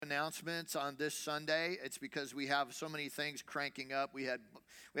announcements on this Sunday. It's because we have so many things cranking up. We have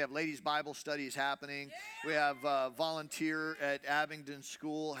ladies' Bible studies happening. We have volunteer at Abingdon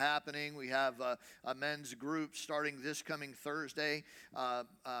School happening. We have a men's group starting this coming Thursday,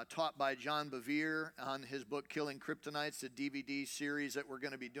 taught by John Bevere on his book Killing Kryptonites, the DVD series that we're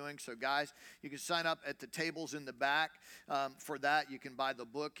going to be doing. So guys, you can sign up at the tables in the back for that. You can buy the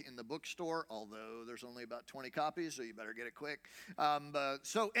book in the bookstore, although there's only about 20 copies, so you better get it quick.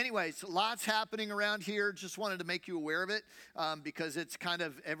 So anyways, lots happening around here. Just wanted to make you aware of it because it's kind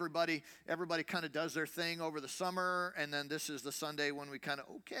of everybody kind of does their thing over the summer, and then this is the Sunday when we kind of,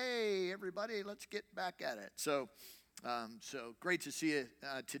 okay, everybody, let's get back at it. So great to see you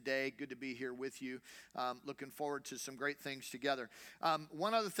today. Good to be here with you. Looking forward to some great things together.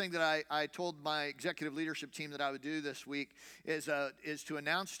 One other thing that I told my executive leadership team that I would do this week is to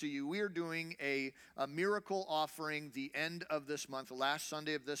announce to you we are doing a miracle offering the end of this month, the last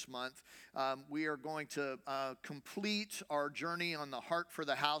Sunday of this month. We are going to complete our journey on the Heart for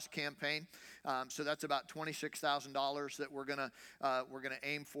the House campaign. So that's about $26,000 that we're gonna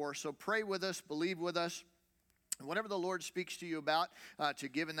aim for. So pray with us, believe with us. Whatever the Lord speaks to you about to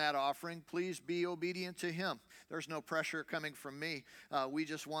give in that offering, please be obedient to Him. There's no pressure coming from me. We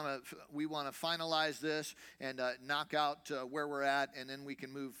want to finalize this and knock out where we're at, and then we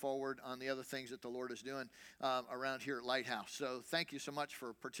can move forward on the other things that the Lord is doing around here at Lighthouse. So thank you so much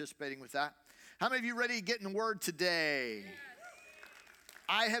for participating with that. How many of you ready to get in the Word today?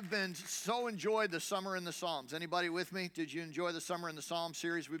 I have been so enjoyed the Summer in the Psalms. Anybody with me? Did you enjoy the Summer in the Psalms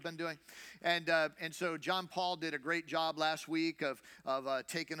series we've been doing? And so John Paul did a great job last week of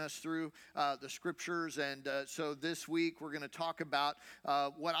taking us through the scriptures. And so this week we're going to talk about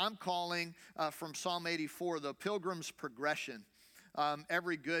what I'm calling from Psalm 84, the Pilgrim's Progression.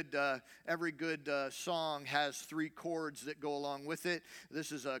 Every good song has three chords that go along with it.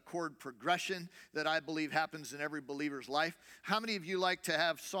 This is a chord progression that I believe happens in every believer's life. How many of you like to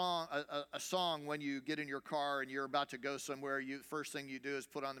have a song when you get in your car and you're about to go somewhere? First thing you do is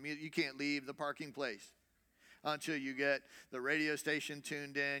put on the music. You can't leave the parking place until you get the radio station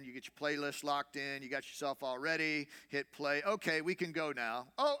tuned in, you get your playlist locked in, you got yourself all ready, hit play. Okay, we can go now.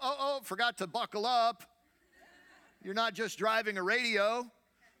 Oh, forgot to buckle up. You're not just driving a radio.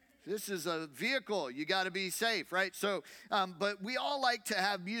 This is a vehicle. You got to be safe, right? So, but we all like to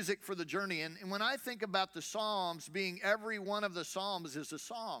have music for the journey. And when I think about the Psalms, being every one of the Psalms is a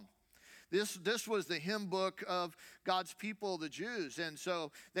song. This was the hymn book of God's people, the Jews. And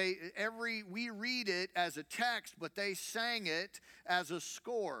so we read it as a text, but they sang it as a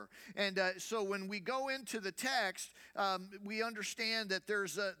score. And so when we go into the text, we understand that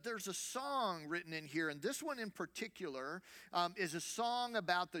there's a song written in here. And this one in particular is a song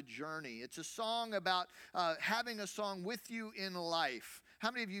about the journey. It's a song about having a song with you in life.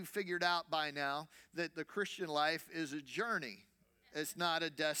 How many of you figured out by now that the Christian life is a journey? It's not a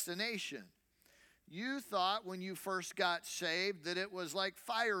destination. You thought when you first got saved that it was like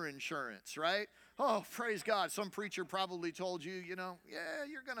fire insurance, right? Oh, praise God. Some preacher probably told you, yeah,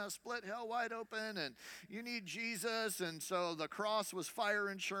 you're going to split hell wide open and you need Jesus. And so the cross was fire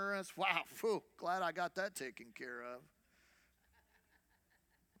insurance. Wow, glad I got that taken care of.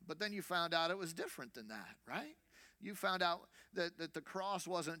 But then you found out it was different than that, right? You found out that the cross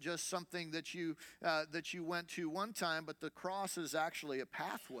wasn't just something that you went to one time, but the cross is actually a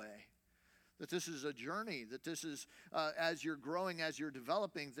pathway, that this is a journey, that this is, as you're growing, as you're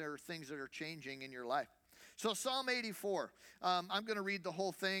developing, there are things that are changing in your life. So Psalm 84, I'm going to read the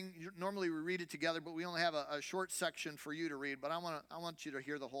whole thing. Normally we read it together, but we only have a short section for you to read, but I want you to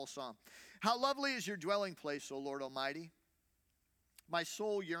hear the whole psalm. How lovely is your dwelling place, O Lord Almighty. My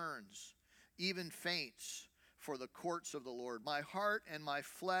soul yearns, even faints, for the courts of the Lord. My heart and my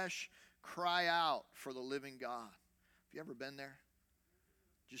flesh cry out for the living God. Have you ever been there?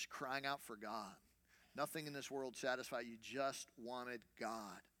 Just crying out for God. Nothing in this world satisfied you. Just wanted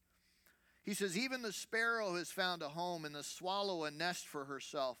God. He says, even the sparrow has found a home, and the swallow a nest for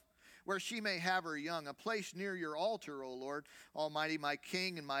herself, where she may have her young, a place near your altar, O Lord Almighty, my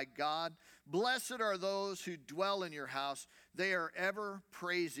King and my God. Blessed are those who dwell in your house. They are ever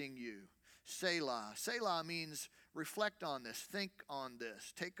praising you. Selah. Selah means reflect on this, think on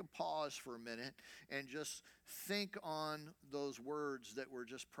this. Take a pause for a minute and just think on those words that were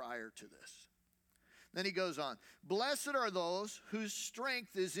just prior to this. Then he goes on. Blessed are those whose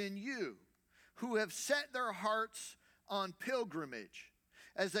strength is in you, who have set their hearts on pilgrimage.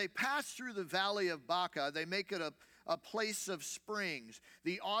 As they pass through the valley of Baca, they make it a place of springs.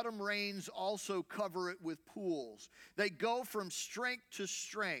 The autumn rains also cover it with pools. They go from strength to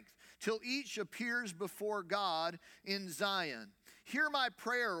strength till each appears before God in Zion. Hear my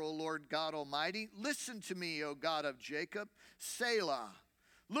prayer, O Lord God Almighty. Listen to me, O God of Jacob. Selah.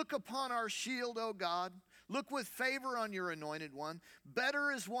 Look upon our shield, O God. Look with favor on your anointed one.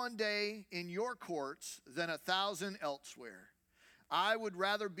 Better is one day in your courts than 1,000 elsewhere. I would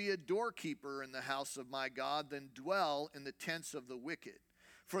rather be a doorkeeper in the house of my God than dwell in the tents of the wicked.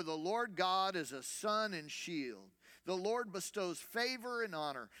 For the Lord God is a sun and shield. The Lord bestows favor and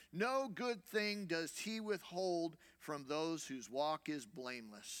honor. No good thing does he withhold from those whose walk is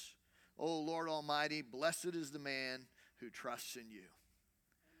blameless. O Lord Almighty, blessed is the man who trusts in you.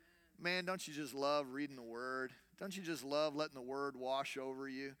 Man, don't you just love reading the Word? Don't you just love letting the Word wash over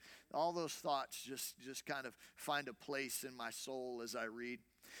you? All those thoughts just kind of find a place in my soul as I read.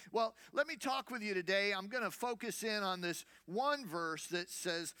 Well, let me talk with you today. I'm going to focus in on this one verse that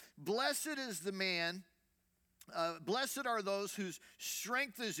says, blessed is the man, blessed are those whose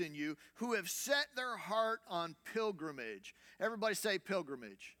strength is in you, who have set their heart on pilgrimage. Everybody say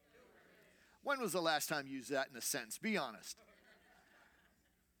pilgrimage. When was the last time you used that in a sentence? Be honest.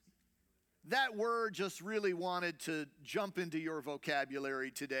 That word just really wanted to jump into your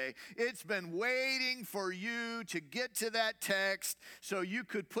vocabulary today. It's been waiting for you to get to that text so you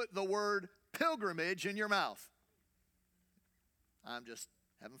could put the word pilgrimage in your mouth. I'm just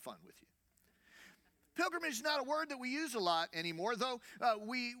having fun with you. Pilgrimage is not a word that we use a lot anymore, though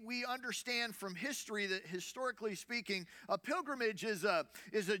we understand from history that, historically speaking, a pilgrimage is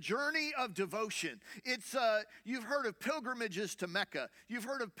a journey of devotion. You've heard of pilgrimages to Mecca. You've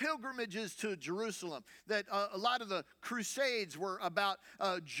heard of pilgrimages to Jerusalem. That a lot of the Crusades were about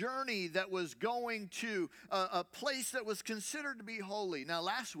a journey that was going to a place that was considered to be holy. Now,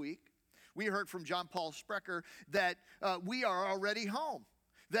 last week, we heard from John Paul Sprecher that we are already home.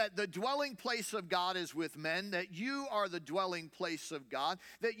 That the dwelling place of God is with men, that you are the dwelling place of God,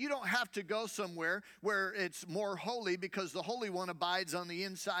 that you don't have to go somewhere where it's more holy because the Holy One abides on the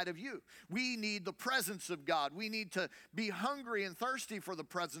inside of you. We need the presence of God. We need to be hungry and thirsty for the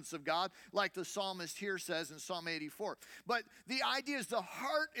presence of God, like the psalmist here says in Psalm 84. But the idea is the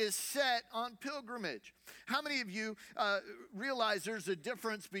heart is set on pilgrimage. How many of you realize there's a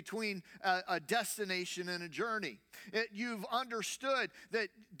difference between a destination and a journey? You've understood that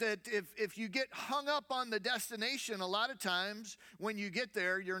if you get hung up on the destination, a lot of times when you get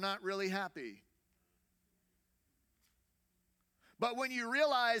there, you're not really happy. But when you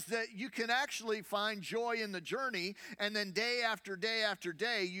realize that you can actually find joy in the journey, and then day after day after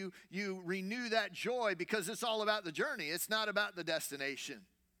day, you renew that joy because it's all about the journey. It's not about the destination.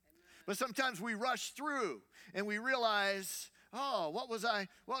 But sometimes we rush through and we realize, oh, what was I?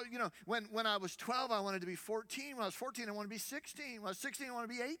 Well, you know, when I was 12, I wanted to be 14. When I was 14, I wanted to be 16. When I was 16, I wanted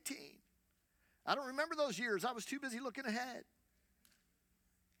to be 18. I don't remember those years. I was too busy looking ahead.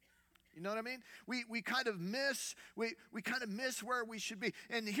 You know what I mean? We kind of miss where we should be.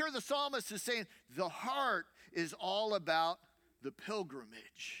 And here the psalmist is saying the heart is all about the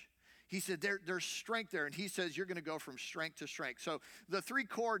pilgrimage. He said there's strength there, and he says you're going to go from strength to strength. So the three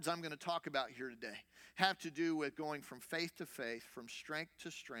chords I'm going to talk about here today have to do with going from faith to faith, from strength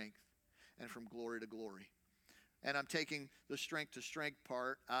to strength, and from glory to glory. And I'm taking the strength to strength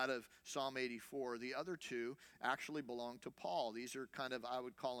part out of Psalm 84. The other two actually belong to Paul. These are kind of, I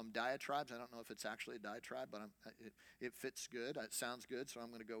would call them diatribes. I don't know if it's actually a diatribe, but it fits good. It sounds good, so I'm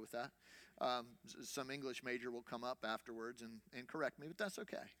going to go with that. Some English major will come up afterwards and correct me, but that's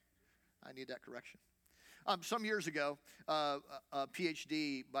okay. I need that correction. Some years ago, a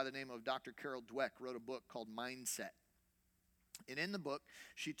PhD by the name of Dr. Carol Dweck wrote a book called Mindset. And in the book,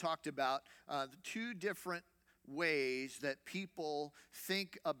 she talked about the two different ways that people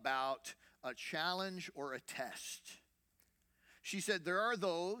think about a challenge or a test. She said there are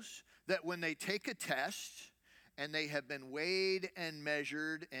those that when they take a test and they have been weighed and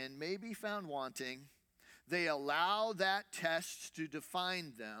measured and maybe found wanting, they allow that test to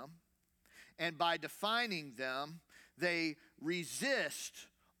define them. And by defining them, they resist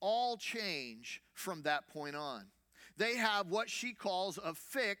all change from that point on. They have what she calls a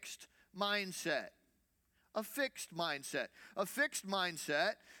fixed mindset. A fixed mindset. A fixed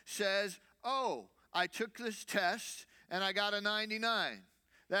mindset says, oh, I took this test and I got a 99.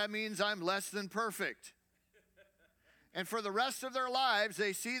 That means I'm less than perfect. And for the rest of their lives,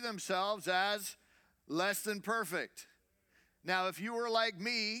 they see themselves as less than perfect. Now, if you were like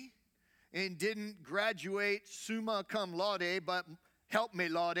me and didn't graduate summa cum laude, but help me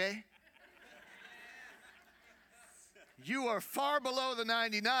laude, you are far below the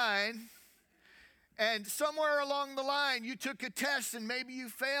 99. And somewhere along the line, you took a test and maybe you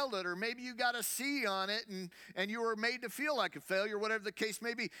failed it, or maybe you got a C on it and you were made to feel like a failure, whatever the case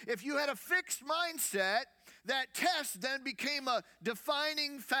may be. If you had a fixed mindset, that test then became a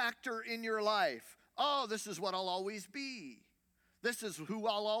defining factor in your life. Oh, this is what I'll always be. This is who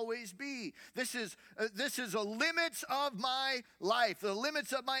I'll always be. This is the limits of my life, the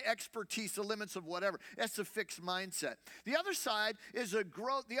limits of my expertise, the limits of whatever. That's a fixed mindset. The other side is a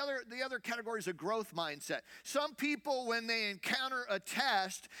growth. The other category is a growth mindset. Some people, when they encounter a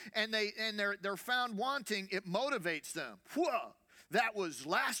test and they're found wanting, it motivates them. Whoa, that was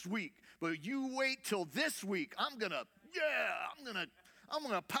last week, but you wait till this week. I'm gonna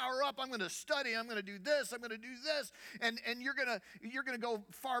power up. I'm going to study. I'm going to do this. I'm going to do this. And you're going to go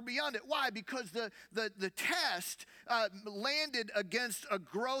far beyond it. Why? Because the test landed against a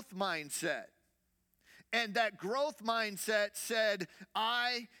growth mindset. And that growth mindset said,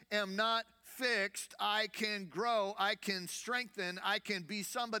 I am not fixed. I can grow. I can strengthen. I can be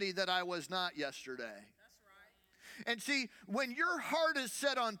somebody that I was not yesterday. And see, when your heart is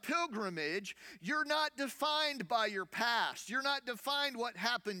set on pilgrimage, you're not defined by your past. You're not defined what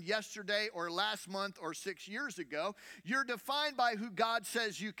happened yesterday or last month or 6 years ago. You're defined by who God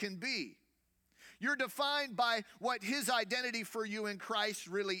says you can be. You're defined by what his identity for you in Christ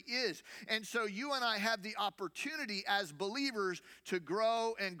really is. And so you and I have the opportunity as believers to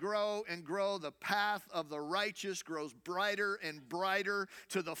grow and grow and grow. The path of the righteous grows brighter and brighter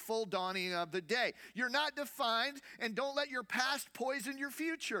to the full dawning of the day. You're not defined, and don't let your past poison your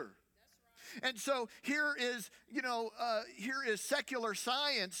future. And so here is secular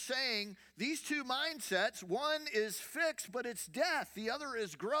science saying these two mindsets, one is fixed, but it's death. The other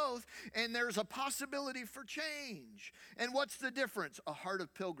is growth, and there's a possibility for change. And what's the difference? A heart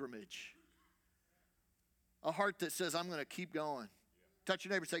of pilgrimage. A heart that says, I'm going to keep going. Touch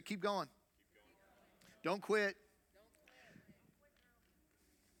your neighbor, say, keep going. Don't quit.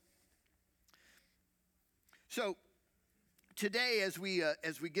 So today, as we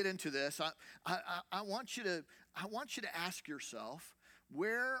get into this, I want you to ask yourself,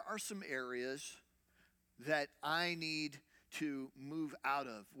 where are some areas that I need to move out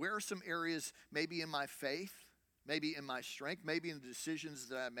of? Where are some areas, maybe in my faith, maybe in my strength, maybe in the decisions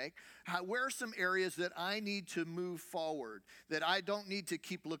that I make? Where are some areas that I need to move forward, that I don't need to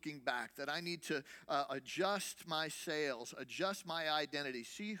keep looking back, that I need to adjust my sails, adjust my identity,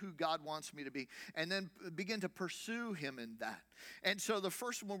 see who God wants me to be, and then begin to pursue him in that? And so the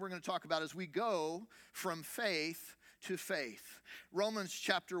first one we're going to talk about is we go from faith to faith. Romans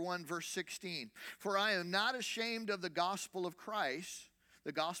chapter 1, verse 16. For I am not ashamed of the gospel of Christ.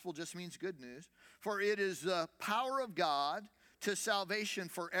 The gospel just means good news. For it is the power of God to salvation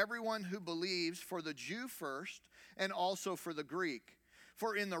for everyone who believes, for the Jew first, and also for the Greek.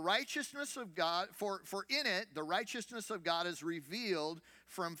 For in the righteousness of God, for in it the righteousness of God is revealed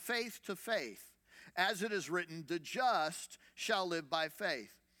from faith to faith. As it is written, the just shall live by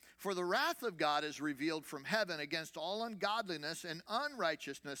faith. For the wrath of God is revealed from heaven against all ungodliness and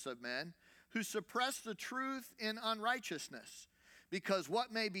unrighteousness of men who suppress the truth in unrighteousness. Because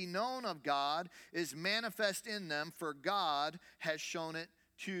what may be known of God is manifest in them, for God has shown it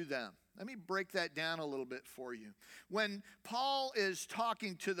to them. Let me break that down a little bit for you. When Paul is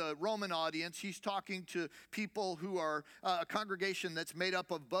talking to the Roman audience, he's talking to people who are a congregation that's made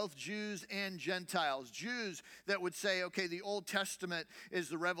up of both Jews and Gentiles. Jews that would say, okay, the Old Testament is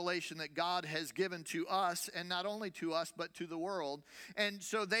the revelation that God has given to us, and not only to us, but to the world. And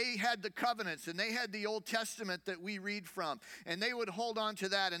so they had the covenants, and they had the Old Testament that we read from, and they would hold on to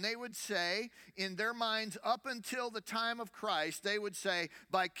that, and they would say, in their minds, up until the time of Christ, they would say,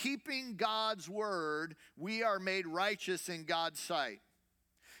 by keeping God's word, we are made righteous in God's sight.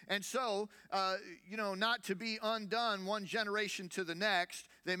 And so, not to be undone one generation to the next,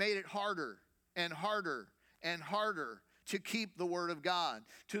 they made it harder and harder and harder to keep the word of God,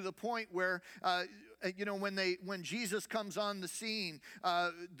 to the point where when Jesus comes on the scene,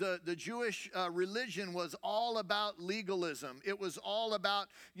 the Jewish religion was all about legalism. It was all about,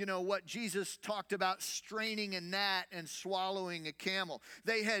 what Jesus talked about, straining a gnat and swallowing a camel.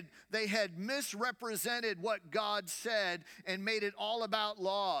 They had misrepresented what God said and made it all about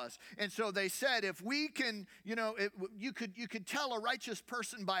laws. And so they said, if we can, you could tell a righteous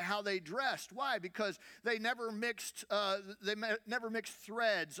person by how they dressed. Why? Because they never mixed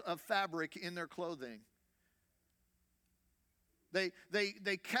threads of fabric in their clothing.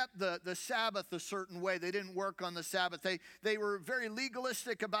 They kept the Sabbath a certain way. They didn't work on the Sabbath. They were very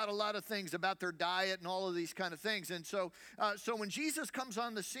legalistic about a lot of things, about their diet and all of these kind of things. And so when Jesus comes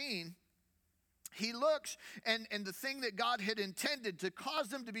on the scene, he looks, and the thing that God had intended to cause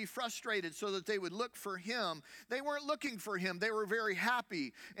them to be frustrated so that they would look for him, they weren't looking for him. They were very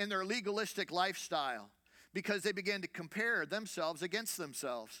happy in their legalistic lifestyle because they began to compare themselves against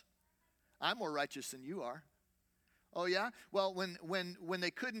themselves. I'm more righteous than you are. Oh, yeah? Well, when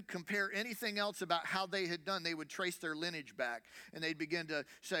they couldn't compare anything else about how they had done, they would trace their lineage back. And they'd begin to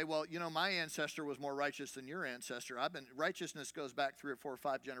say, well, my ancestor was more righteous than your ancestor. Righteousness goes back 3 or 4 or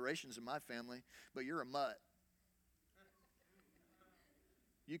 5 generations in my family, but you're a mutt.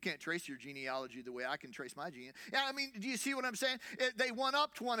 You can't trace your genealogy the way I can trace my gene. Yeah, do you see what I'm saying? They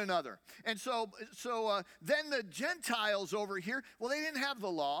one-upped one another. And so then the Gentiles over here, well, they didn't have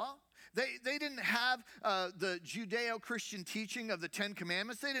the law. They didn't have the Judeo-Christian teaching of the 10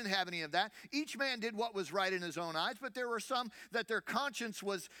 Commandments. They didn't have any of that. Each man did what was right in his own eyes, but there were some that their conscience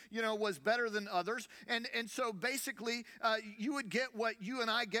was better than others. And so basically, you would get what you and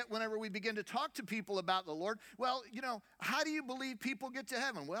I get whenever we begin to talk to people about the Lord. Well, how do you believe people get to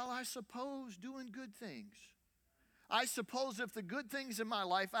heaven? Well, I suppose doing good things. I suppose if the good things in my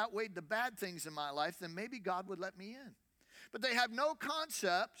life outweighed the bad things in my life, then maybe God would let me in. But they have no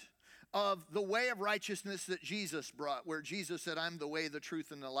concept of the way of righteousness that Jesus brought, where Jesus said, I'm the way, the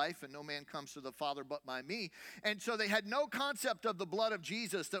truth, and the life, and no man comes to the Father but by me. And so they had no concept of the blood of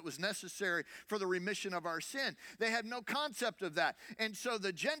Jesus that was necessary for the remission of our sin. They had no concept of that. And so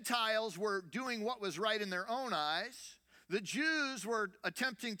the Gentiles were doing what was right in their own eyes. The Jews were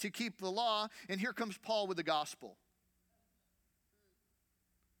attempting to keep the law, and here comes Paul with the gospel.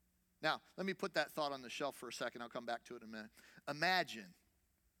 Now, let me put that thought on the shelf for a second. I'll come back to it in a minute. Imagine,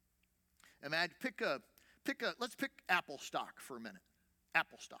 let's pick Apple stock for a minute.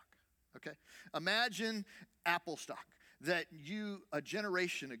 Apple stock, okay? Imagine Apple stock that you, a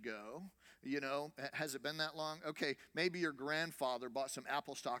generation ago, has it been that long? Okay, maybe your grandfather bought some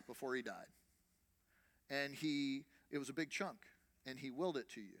Apple stock before he died. And it was a big chunk, and he willed it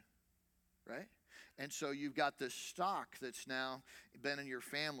to you, right? And so you've got this stock that's now been in your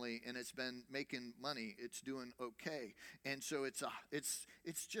family, and it's been making money. It's doing okay. And so it's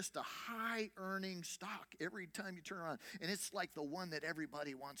just a high earning stock every time you turn around. And it's like the one that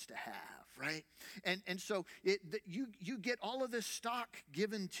everybody wants to have, right? And so you get all of this stock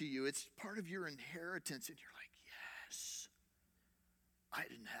given to you. It's part of your inheritance. And you're like, yes, I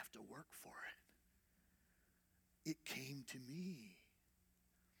didn't have to work for it. It came to me.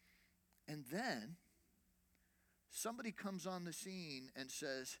 And then somebody comes on the scene and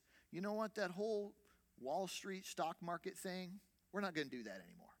says, you know what, that whole Wall Street stock market thing, we're not going to do that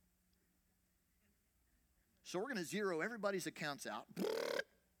anymore. So we're going to zero everybody's accounts out.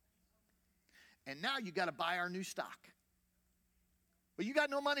 And now you got to buy our new stock. But you got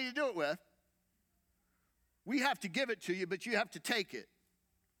no money to do it with. We have to give it to you, but you have to take it.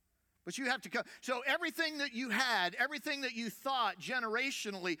 But you have to come. So everything that you had, everything that you thought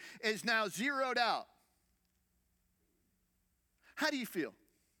generationally is now zeroed out. How do you feel?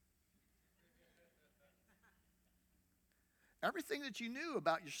 Everything that you knew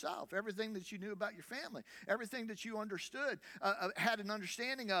about yourself, everything that you knew about your family, everything that you understood, had an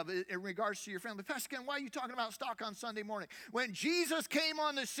understanding of in regards to your family. Pastor Ken, why are you talking about stock on Sunday morning? When Jesus came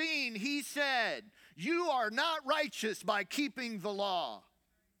on the scene, he said, you are not righteous by keeping the law.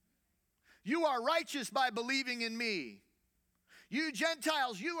 You are righteous by believing in me. You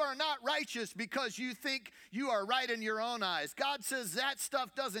Gentiles, you are not righteous because you think you are right in your own eyes. God says that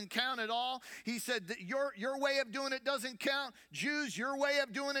stuff doesn't count at all. He said that your way of doing it doesn't count. Jews, your way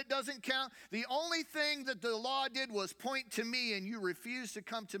of doing it doesn't count. The only thing that the law did was point to me, and you refused to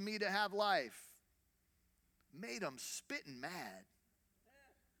come to me to have life. Made them spitting mad.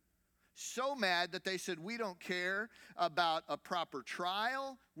 So mad that they said, we don't care about a proper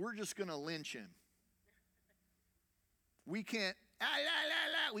trial. We're just going to lynch him. We can't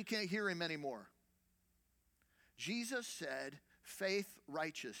hear him anymore. Jesus said faith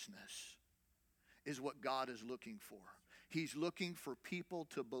righteousness is what God is looking for. He's looking for people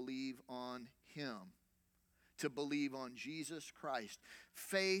to believe on him, to believe on Jesus Christ.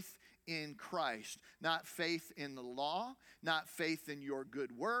 Faith in Christ, not faith in the law, not faith in your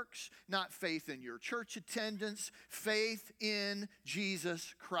good works, not faith in your church attendance, faith in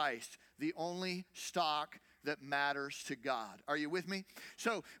Jesus Christ, the only stock that matters to God. Are you with me?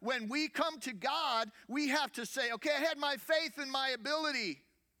 So when we come to God, we have to say, okay, I had my faith in my ability.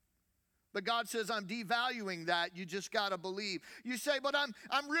 But God says, I'm devaluing that. You just got to believe. You say, but I'm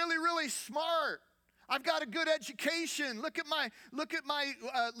really, really smart. I've got a good education. Look at my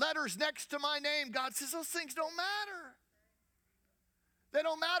letters next to my name. God says those things don't matter. They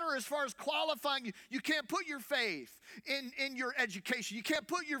don't matter as far as qualifying you. You can't put your faith in your education. You can't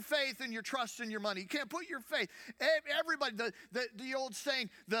put your faith in your trust in your money. You can't put your faith. Everybody, the old saying,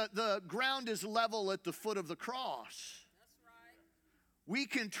 the ground is level at the foot of the cross. That's right. We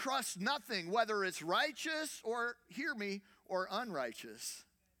can trust nothing, whether it's righteous or, hear me, or unrighteous.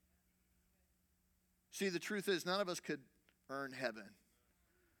 See, the truth is none of us could earn heaven,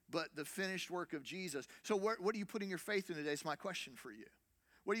 but the finished work of Jesus. So what are you putting your faith in today is my question for you.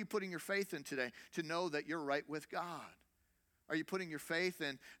 What are you putting your faith in today to know that you're right with God? Are you putting your faith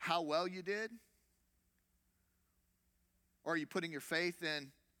in how well you did? Or are you putting your faith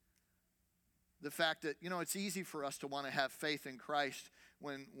in the fact that, it's easy for us to want to have faith in Christ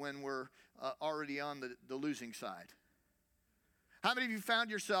when we're already on the losing side? How many of you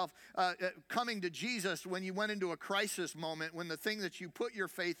found yourself coming to Jesus when you went into a crisis moment, when the thing that you put your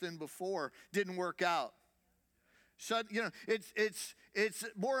faith in before didn't work out? So, it's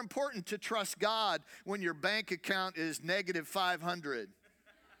more important to trust God when your bank account is negative 500.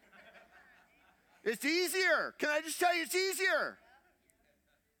 It's easier. Can I just tell you, it's easier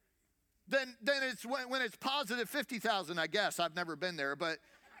than it's when it's positive 50,000, I guess. I've never been there, but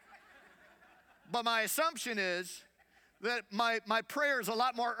my assumption is that my prayer is a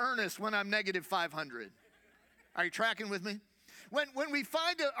lot more earnest when I'm negative 500. Are you tracking with me? When we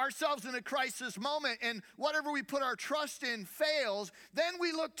find ourselves in a crisis moment and whatever we put our trust in fails, then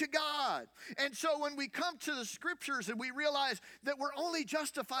we look to God. And so when we come to the scriptures and we realize that we're only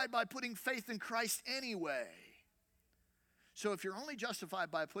justified by putting faith in Christ anyway. So if you're only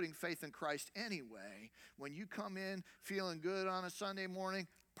justified by putting faith in Christ anyway, when you come in feeling good on a Sunday morning,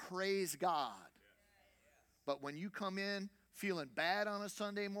 praise God. But when you come in feeling bad on a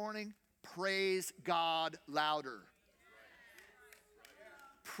Sunday morning, praise God louder.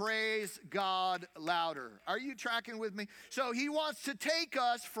 Praise God louder. Are you tracking with me? So he wants to take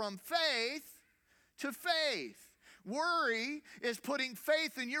us from faith to faith. Worry is putting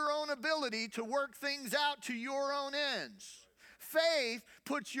faith in your own ability to work things out to your own ends. Faith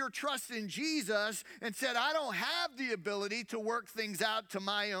puts your trust in Jesus and said, I don't have the ability to work things out to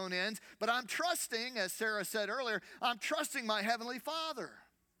my own ends, but I'm trusting, as Sarah said earlier, I'm trusting my Heavenly Father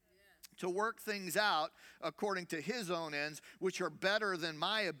to work things out according to his own ends, which are better than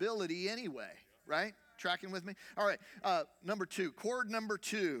my ability anyway, right? Tracking with me? All right, number two, chord number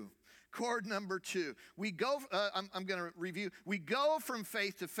two. We go, I'm going to review. We go from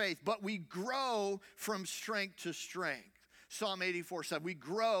faith to faith, but we grow from strength to strength. Psalm 84 said, we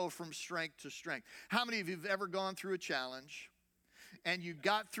grow from strength to strength. How many of you have ever gone through a challenge and you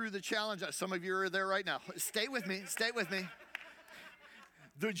got through the challenge? Some of you are there right now. Stay with me.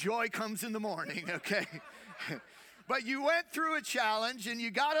 The joy comes in the morning, okay? But you went through a challenge and you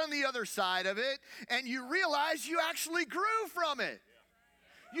got on the other side of it and you realized you actually grew from it.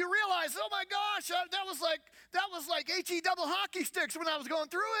 You realize, oh my gosh, that was like HE double hockey sticks when I was going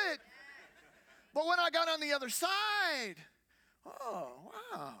through it. But when I got on the other side, oh,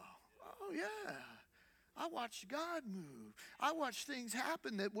 wow, oh yeah. I watched God move. I watched things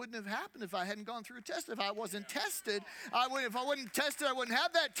happen that wouldn't have happened if I hadn't gone through a test. If I wasn't tested, if I wasn't tested, I wouldn't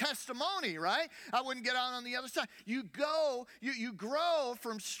have that testimony, right? I wouldn't get out on the other side. You grow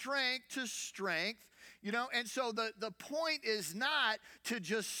from strength to strength, and so the point is not to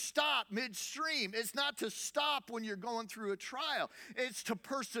just stop midstream. It's not to stop when you're going through a trial. It's to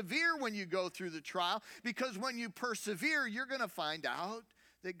persevere when you go through the trial, because when you persevere, you're going to find out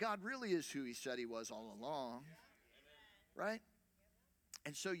that God really is who he said he was all along, right?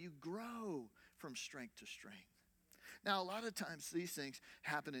 And so you grow from strength to strength. Now, a lot of times these things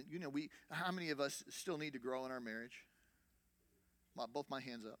happen, and how many of us still need to grow in our marriage? Both my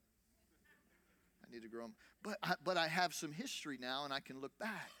hands up. I need to grow them. But I have some history now, and I can look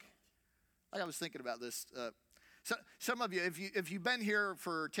back. Like I was thinking about this. So some of you, if you've been here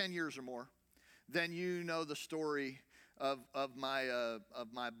for 10 years or more, then you know the story of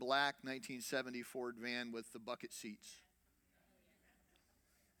my black 1970 Ford van with the bucket seats.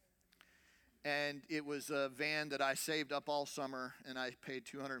 And it was a van that I saved up all summer, and I paid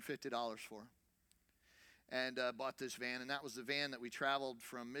 $250 for. And bought this van, and that was the van that we traveled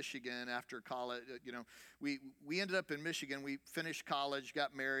from Michigan after college. We ended up in Michigan. We finished college,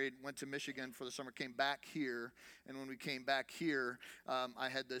 got married, went to Michigan for the summer, came back here. And when we came back here, I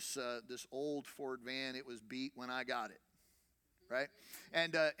had this old Ford van. It was beat when I got it. Right?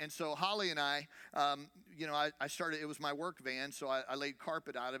 And so Holly and I started, it was my work van, so I laid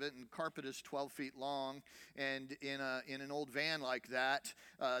carpet out of it, and carpet is 12 feet long, and in an old van like that,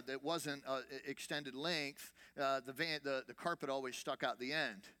 that wasn't extended length, the carpet always stuck out the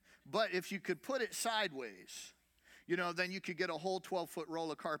end. But if you could put it sideways, then you could get a whole 12-foot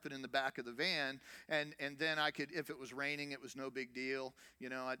roll of carpet in the back of the van, and then I could, if it was raining, it was no big deal.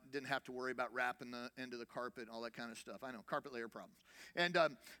 I didn't have to worry about wrapping the end of the carpet and all that kind of stuff. I know, carpet layer problems. And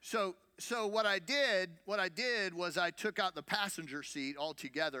so what I did was I took out the passenger seat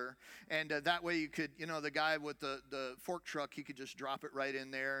altogether, and that way you could, the guy with the fork truck, he could just drop it right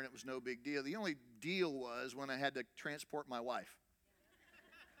in there, and it was no big deal. The only deal was when I had to transport my wife.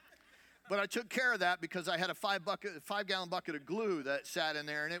 But I took care of that because I had a 5-gallon bucket of glue that sat in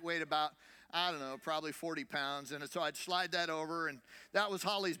there, and it weighed about, I don't know, probably 40 pounds. And so I'd slide that over, and that was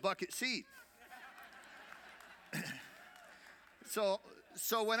Holly's bucket seat. So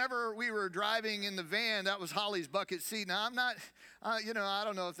whenever we were driving in the van, that was Holly's bucket seat. Now, I'm not, I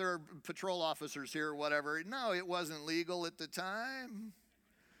don't know if there are patrol officers here or whatever. No, it wasn't legal at the time.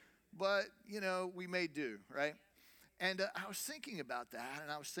 But, we made do, right? And I was thinking about that,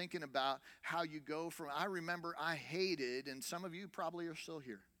 and I was thinking about how you go from, I remember I hated, and some of you probably are still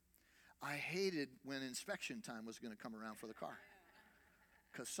here, I hated when inspection time was going to come around for the car.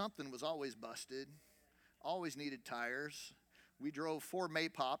 Because something was always busted, always needed tires. We drove 4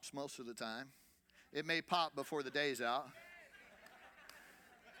 Maypops most of the time. It may pop before the day's out.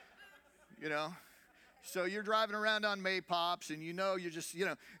 So you're driving around on Maypops, and you're just,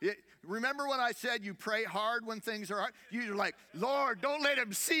 remember when I said you pray hard when things are hard? You're like, Lord, don't let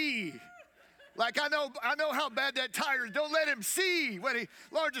him see. Like, I know how bad that tire is. Don't let him see.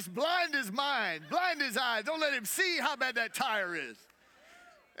 Lord, just blind his mind, blind his eyes. Don't let him see how bad that tire is.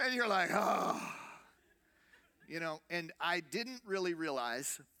 And you're like, oh. And I didn't really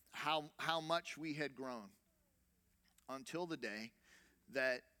realize how much we had grown until the day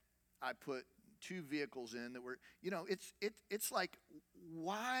that I put 2 vehicles in that were, it's like,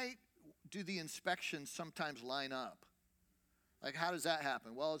 why do the inspections sometimes line up? Like, how does that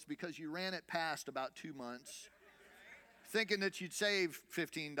happen? Well, it's because you ran it past about 2 months, thinking that you'd save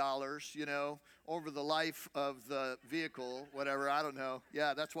 $15, over the life of the vehicle, whatever, I don't know.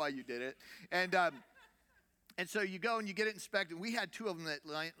 Yeah, that's why you did it. And so you go and you get it inspected. We had 2 of them that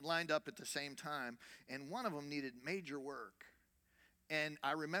lined up at the same time, and one of them needed major work. And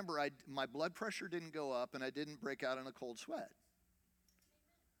I remember my blood pressure didn't go up, and I didn't break out in a cold sweat.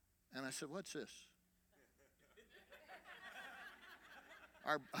 And I said, what's this?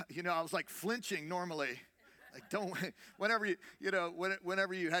 I was like flinching normally. Like, whenever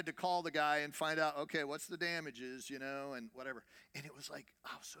you had to call the guy and find out, okay, what's the damages, and whatever. And it was like,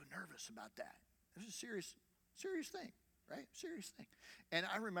 I was so nervous about that. It was a serious thing, right? Serious thing. And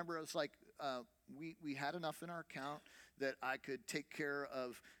I remember it was like, we had enough in our account that I could take care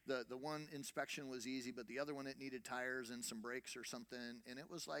of the one inspection was easy, but the other one, it needed tires and some brakes or something. And it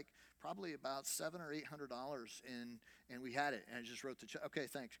was like probably about $700 or $800, and we had it. And I just wrote the check. Okay,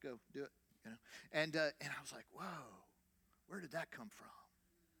 thanks, go do it. And I was like, whoa, where did that come from?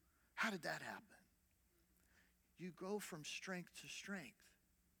 How did that happen? You go from strength to strength.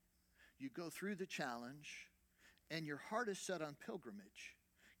 You go through the challenge, and your heart is set on pilgrimage.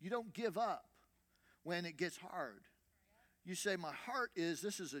 You don't give up when it gets hard. You say, my heart is,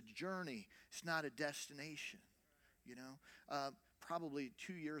 this is a journey. It's not a destination. Probably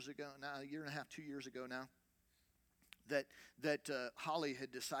 2 years ago now, 1.5 years, 2 years ago now, that Holly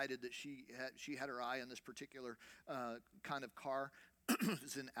had decided that she had her eye on this particular kind of car. It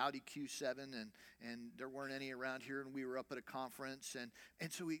was an Audi Q7, and there weren't any around here, and we were up at a conference,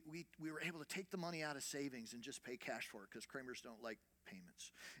 and so we were able to take the money out of savings and just pay cash for it, because Kramers don't like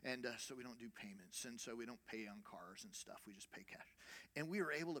payments, and so we don't do payments, and so we don't pay on cars and stuff. We just pay cash, and we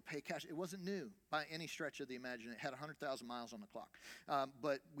were able to pay cash. It wasn't new by any stretch of the imagination. It had 100,000 miles on the clock,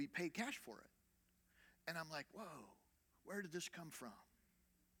 but we paid cash for it, and I'm like, whoa, where did this come from?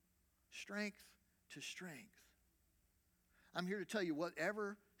 Strength to strength. I'm here to tell you,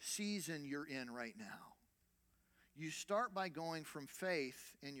 whatever season you're in right now, you start by going from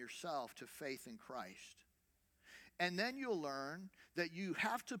faith in yourself to faith in Christ. And then you'll learn that you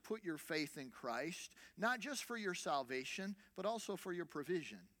have to put your faith in Christ, not just for your salvation, but also for your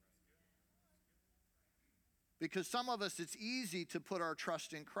provision. Because some of us, it's easy to put our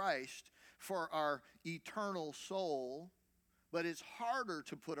trust in Christ for our eternal soul, but it's harder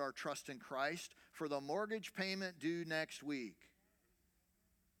to put our trust in Christ for the mortgage payment due next week.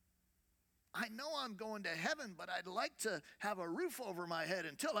 I know I'm going to heaven, but I'd like to have a roof over my head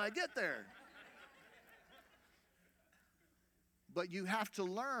until I get there. But you have to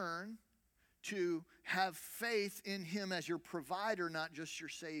learn to have faith in Him as your provider, not just your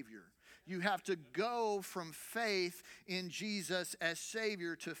Savior. You have to go from faith in Jesus as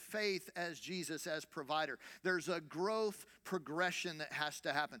Savior to faith as Jesus as provider. There's a growth progression that has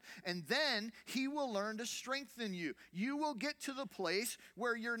to happen. And then he will learn to strengthen you. You will get to the place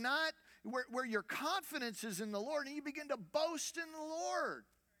where you're not, where your confidence is in the Lord, and you begin to boast in the Lord.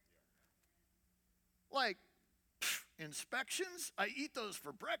 Like, inspections? I eat those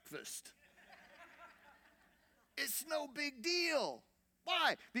for breakfast. It's no big deal.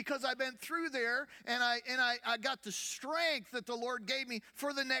 Why? Because I've been through there, and I got the strength that the Lord gave me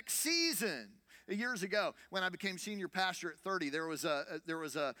for the next season. Years ago, when I became senior pastor at 30, there was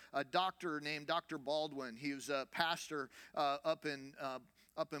a doctor named Dr. Baldwin. He was a pastor up in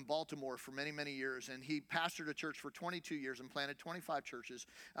Baltimore for many, many years, and he pastored a church for 22 years and planted 25 churches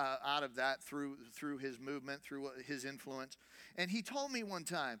out of that through his movement, through his influence. And he told me one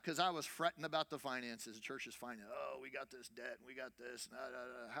time, because I was fretting about the finances, the church's finance. Oh, we got this debt, and we got this.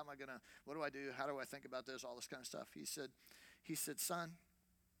 How am I gonna? What do I do? How do I think about this? All this kind of stuff. He said, son.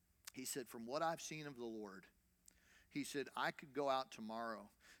 He said, from what I've seen of the Lord, he said, I could go out tomorrow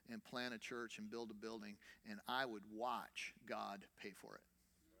and plant a church and build a building, and I would watch God pay for it.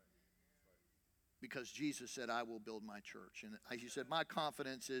 Because Jesus said, I will build my church. And he said, my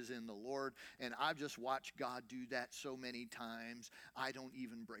confidence is in the Lord, and I've just watched God do that so many times, I don't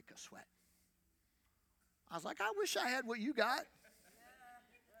even break a sweat. I was like, I wish I had what you got.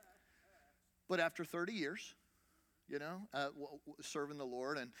 But after 30 years, serving the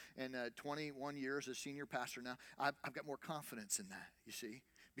Lord, and 21 years as senior pastor now, I've got more confidence in that, you see,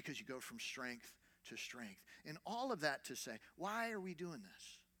 because you go from strength to strength. And all of that to say, why are we doing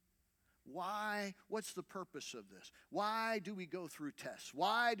this? Why? What's the purpose of this? Why do we go through tests?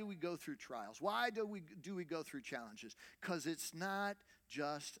 Why do we go through trials? Why do we go through challenges? Because it's not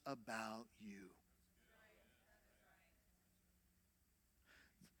just about you.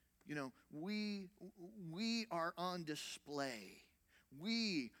 We are on display.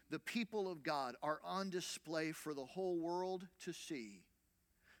 We, the people of God, are on display for the whole world to see.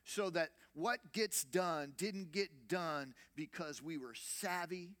 So that what gets done didn't get done because we were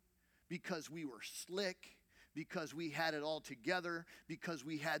savvy, because we were slick, because we had it all together, because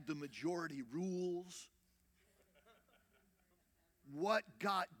we had the majority rules. What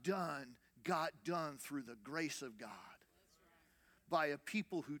got done through the grace of God. By a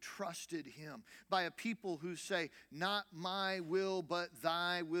people who trusted him. By a people who say, not my will, but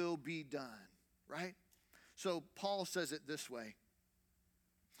thy will be done. Right? So Paul says it this way.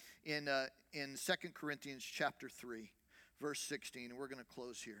 In 2 Corinthians chapter 3. Verse 16, and we're going to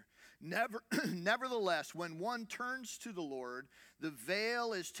close here. Nevertheless, when one turns to the Lord, the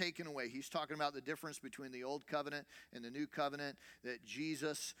veil is taken away. He's talking about the difference between the old covenant and the new covenant that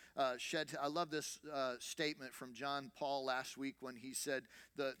Jesus shed. I love this statement from John Paul last week when he said,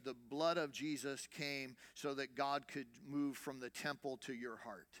 the blood of Jesus came so that God could move from the temple to your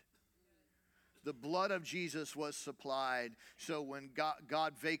heart. The blood of Jesus was supplied, so when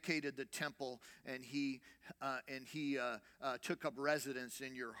God vacated the temple and he took up residence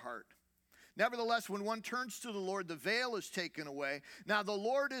in your heart. Nevertheless, when one turns to the Lord, the veil is taken away. Now the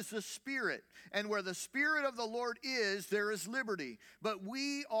Lord is the Spirit, and where the Spirit of the Lord is, there is liberty. But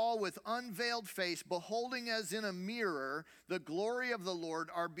we all with unveiled face, beholding as in a mirror the glory of the Lord,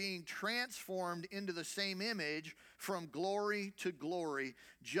 are being transformed into the same image from glory to glory,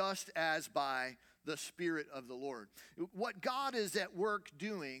 just as by the Spirit of the Lord. What God is at work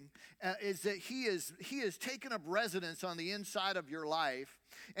doing is that He has taken up residence on the inside of your life,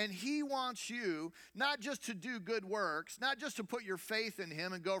 and He wants you not just to do good works, not just to put your faith in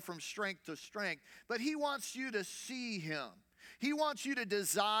Him and go from strength to strength, but He wants you to see Him. He wants you to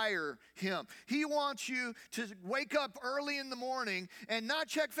desire Him. He wants you to wake up early in the morning and not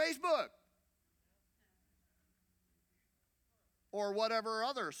check Facebook or whatever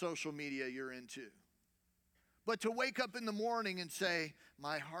other social media you're into. But to wake up in the morning and say,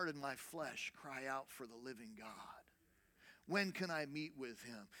 my heart and my flesh cry out for the living God. When can I meet with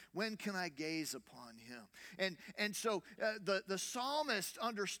Him? When can I gaze upon Him? And so the psalmist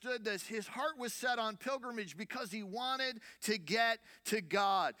understood this. His heart was set on pilgrimage because he wanted to get to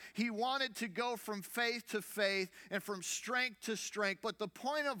God. He wanted to go from faith to faith and from strength to strength. But the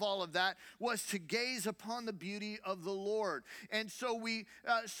point of all of that was to gaze upon the beauty of the Lord. And so we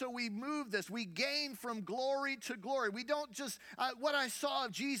move this. We gain from glory to glory. We don't just, what I saw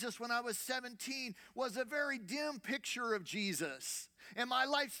of Jesus when I was 17 was a very dim picture of Jesus. And my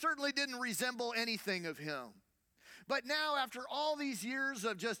life certainly didn't resemble anything of Him. But now, after all these years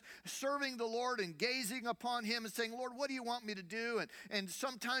of just serving the Lord and gazing upon him and saying, Lord, what do you want me to do? And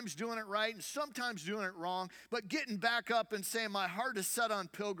sometimes doing it right and sometimes doing it wrong, but getting back up and saying, my heart is set on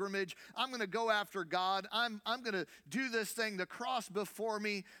pilgrimage. I'm going to go after God. I'm going to do this thing, the cross before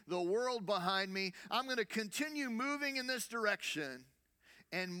me, the world behind me. I'm going to continue moving in this direction.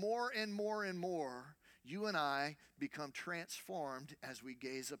 And more, you and I become transformed as we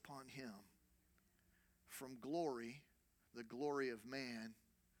gaze upon him. From glory, the glory of man,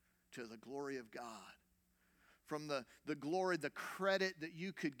 to the glory of God. From the glory, the credit that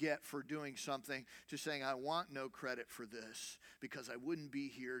you could get for doing something, to saying, I want no credit for this, because I wouldn't be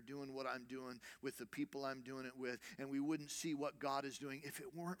here doing what I'm doing with the people I'm doing it with, and we wouldn't see what God is doing if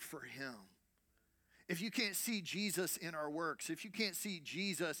it weren't for him. If you can't see Jesus in our works, if you can't see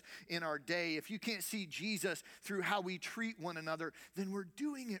Jesus in our day, if you can't see Jesus through how we treat one another, then we're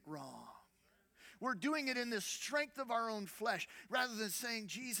doing it wrong. We're doing it in the strength of our own flesh, rather than saying,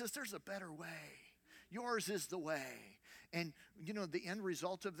 Jesus, there's a better way. Yours is the way. And you know, the end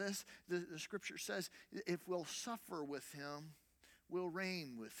result of this, the scripture says, if we'll suffer with him, we'll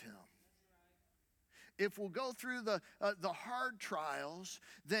reign with him. If we'll go through the hard trials,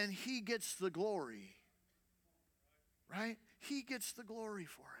 then he gets the glory. Right? He gets the glory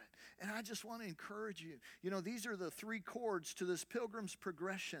for it. And I just want to encourage you. You know, these are the 3 chords to this pilgrim's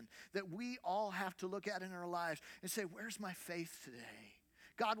progression that we all have to look at in our lives and say, where's my faith today?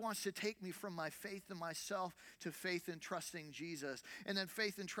 God wants to take me from my faith in myself to faith in trusting Jesus. And then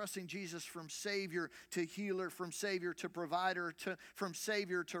faith in trusting Jesus from Savior to healer, from Savior to provider, from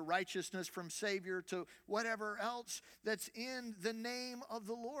Savior to righteousness, from Savior to whatever else that's in the name of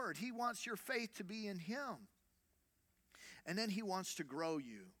the Lord. He wants your faith to be in him. And then he wants to grow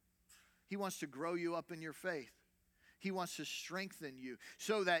you. He wants to grow you up in your faith. He wants to strengthen you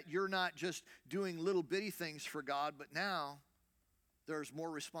so that you're not just doing little bitty things for God, but now there's more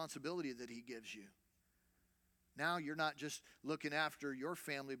responsibility that he gives you. Now you're not just looking after your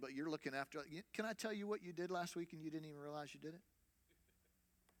family, but you're looking after... Can I tell you what you did last week and you didn't even realize you did it?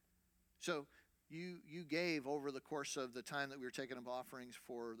 So you gave, over the course of the time that we were taking up offerings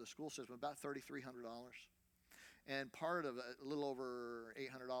for the school system, about $3,300. And part of a little over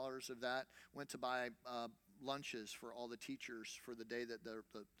 $800 of that went to buy lunches for all the teachers for the day that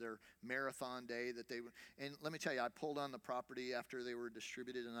their marathon day that they would. And let me tell you, I pulled on the property after they were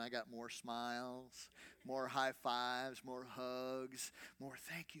distributed, and I got more smiles, more high fives, more hugs, more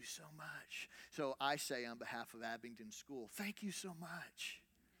thank you so much. So I say on behalf of Abingdon School, thank you so much,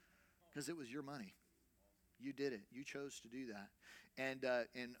 because it was your money. You did it. You chose to do that. And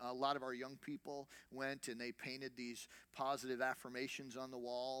a lot of our young people went and they painted these positive affirmations on the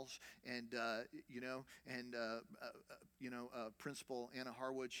walls. And, Principal Anna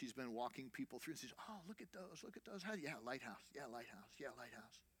Harwood, she's been walking people through and says, oh, look at those. How do you, yeah, lighthouse.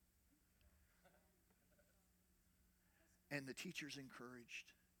 And the teacher's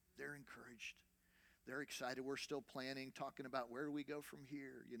encouraged. They're encouraged. They're excited. We're still planning, talking about where do we go from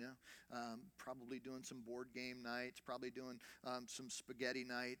here, probably doing some board game nights, probably doing some spaghetti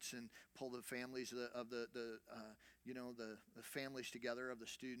nights, and pull the families of the families together of the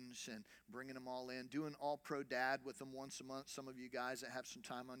students and bringing them all in, doing all pro dad with them once a month. Some of you guys that have some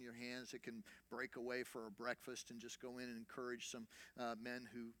time on your hands that can break away for a breakfast and just go in and encourage some men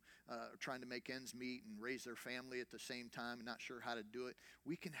who are trying to make ends meet and raise their family at the same time and not sure how to do it.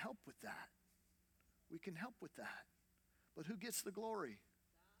 We can help with that. We can help with that. But who gets the glory?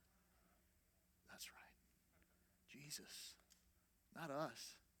 That's right. Jesus. Not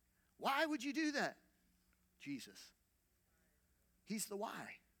us. Why would you do that? Jesus. He's the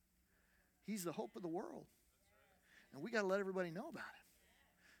why. He's the hope of the world. And we got to let everybody know about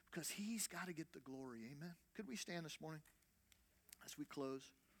it, because he's got to get the glory. Amen. Could we stand this morning as we close?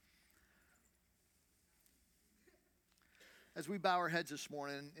 As we bow our heads this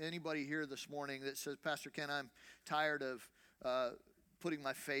morning, anybody here this morning that says, Pastor Ken, I'm tired of putting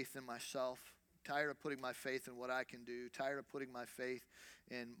my faith in myself, tired of putting my faith in what I can do, tired of putting my faith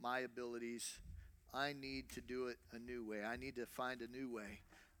in my abilities. I need to do it a new way. I need to find a new way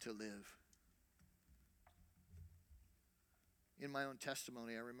to live. In my own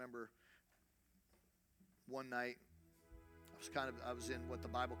testimony, I remember one night, I was in what the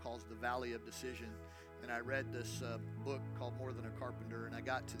Bible calls the valley of decision. And I read this book called More Than a Carpenter, and I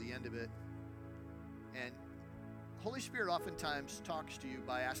got to the end of it. And Holy Spirit oftentimes talks to you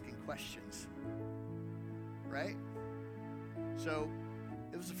by asking questions, right? So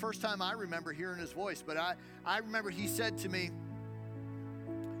it was the first time I remember hearing his voice, but I remember he said to me,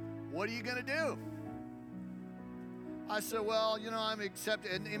 what are you going to do? I said, well, I'm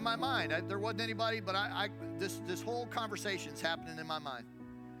accepted. And in my mind, there wasn't anybody, but this whole conversation's happening in my mind.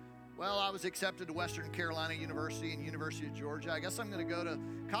 Well, I was accepted to Western Carolina University and University of Georgia. I guess I'm going to go to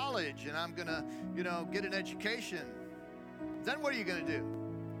college and I'm going to, get an education. Then what are you going to do?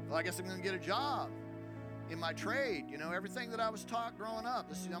 Well, I guess I'm going to get a job in my trade. Everything that I was taught growing up.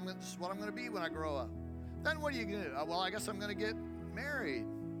 This is what I'm going to be when I grow up. Then what are you going to do? Well, I guess I'm going to get married.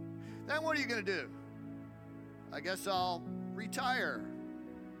 Then what are you going to do? I guess I'll retire.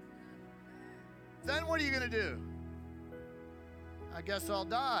 Then what are you going to do? I guess I'll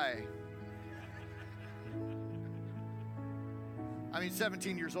die.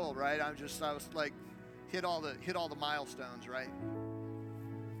 17 years old, right? I was like, hit all the milestones, right?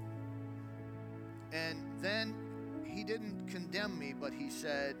 And then he didn't condemn me, but he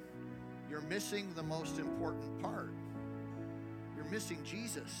said, you're missing the most important part. You're missing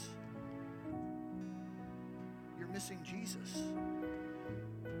Jesus. You're missing Jesus.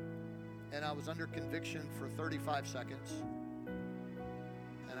 And I was under conviction for 35 seconds.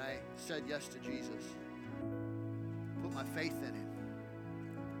 And I said yes to Jesus. Put my faith in him.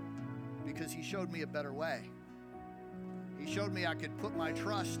 Because he showed me a better way. He showed me I could put my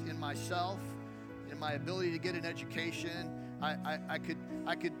trust in myself, in my ability to get an education. I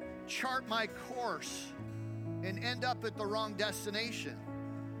could chart my course and end up at the wrong destination.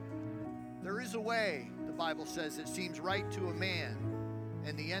 There is a way, the Bible says, it seems right to a man,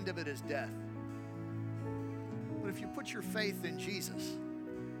 and the end of it is death. But if you put your faith in Jesus,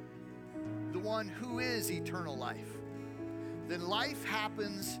 the one who is eternal life, then life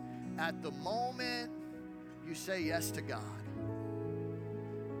happens at the moment you say yes to God.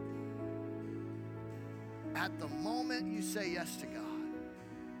 At the moment you say yes to God.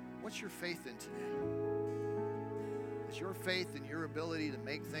 What's your faith in today? Is your faith in your ability to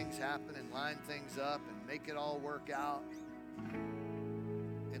make things happen and line things up and make it all work out?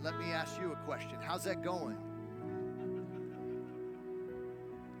 And let me ask you a question. How's that going?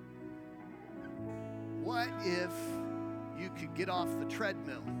 What if you could get off the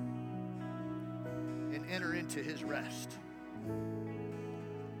treadmill and enter into his rest?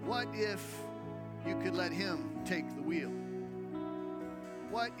 What if you could let him take the wheel?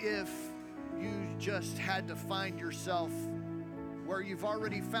 What if you just had to find yourself where you've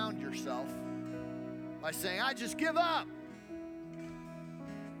already found yourself by saying, I just give up?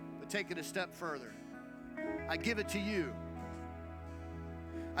 But take it a step further. I give it to you.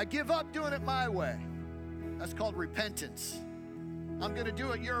 I give up doing it my way. That's called repentance. I'm going to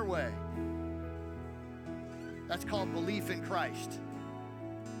do it your way. That's called belief in Christ.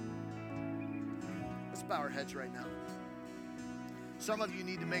 Let's bow our heads right now. Some of you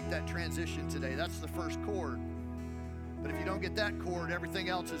need to make that transition today. That's the first chord. But if you don't get that chord, everything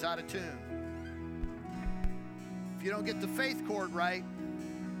else is out of tune. If you don't get the faith chord right,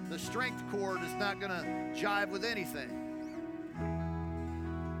 the strength chord is not going to jive with anything.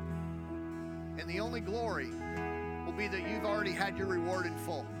 And the only glory will be that you've already had your reward in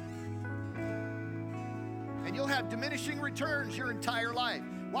full. And you'll have diminishing returns your entire life.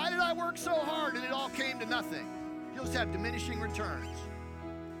 Why did I work so hard and it all came to nothing? You'll just have diminishing returns.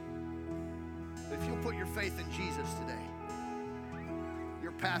 But if you'll put your faith in Jesus today,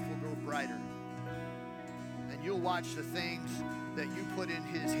 your path will grow brighter. And you'll watch the things that you put in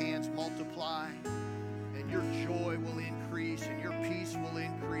his hands multiply. And your joy will increase and your peace will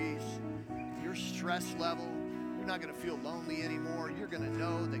increase. Your stress level, you're not going to feel lonely anymore. You're going to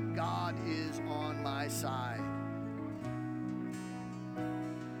know that God is on my side.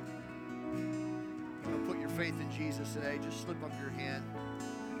 Put your faith in Jesus today. Just slip up your hand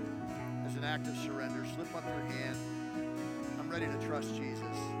as an act of surrender. Slip up your hand. I'm ready to trust Jesus.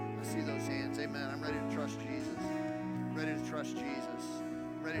 I see those hands. Amen. I'm ready to trust Jesus. Ready to trust Jesus.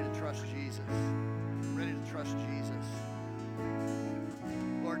 Ready to trust Jesus. Ready to trust Jesus.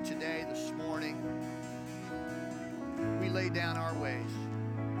 Lord, today, this morning, we lay down our ways.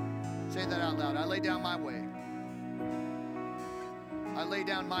 Say that out loud. I lay down my way. I lay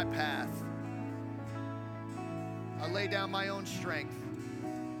down my path. I lay down my own strength.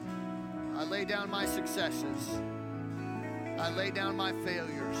 I lay down my successes. I lay down my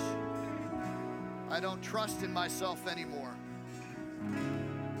failures. I don't trust in myself anymore.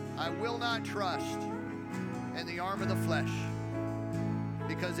 I will not trust in the arm of the flesh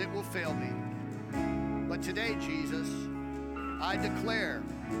because it will fail me. But today, Jesus, I declare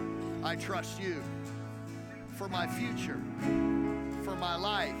I trust you for my future, for my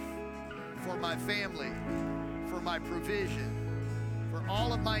life, for my family, for my provision, for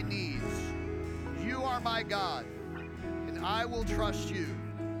all of my needs. You are my God, and I will trust you,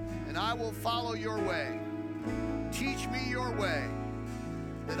 and I will follow your way. Teach me your way,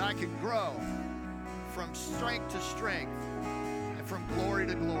 that I can grow from strength to strength and from glory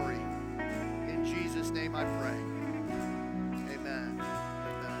to glory. In Jesus' name I pray. Amen. Amen.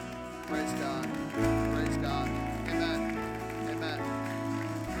 Praise God. Praise God. Amen. Amen.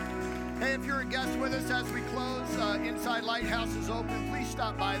 Hey, if you're a guest with us as we close, Inside Lighthouse is open. Please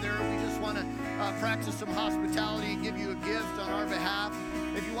stop by there. We just want to practice some hospitality and give you a gift on our behalf.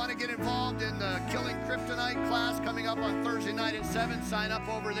 If you want to get involved in the Killing Kryptonite class coming up on Thursday night at 7, sign up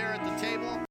over there at the table.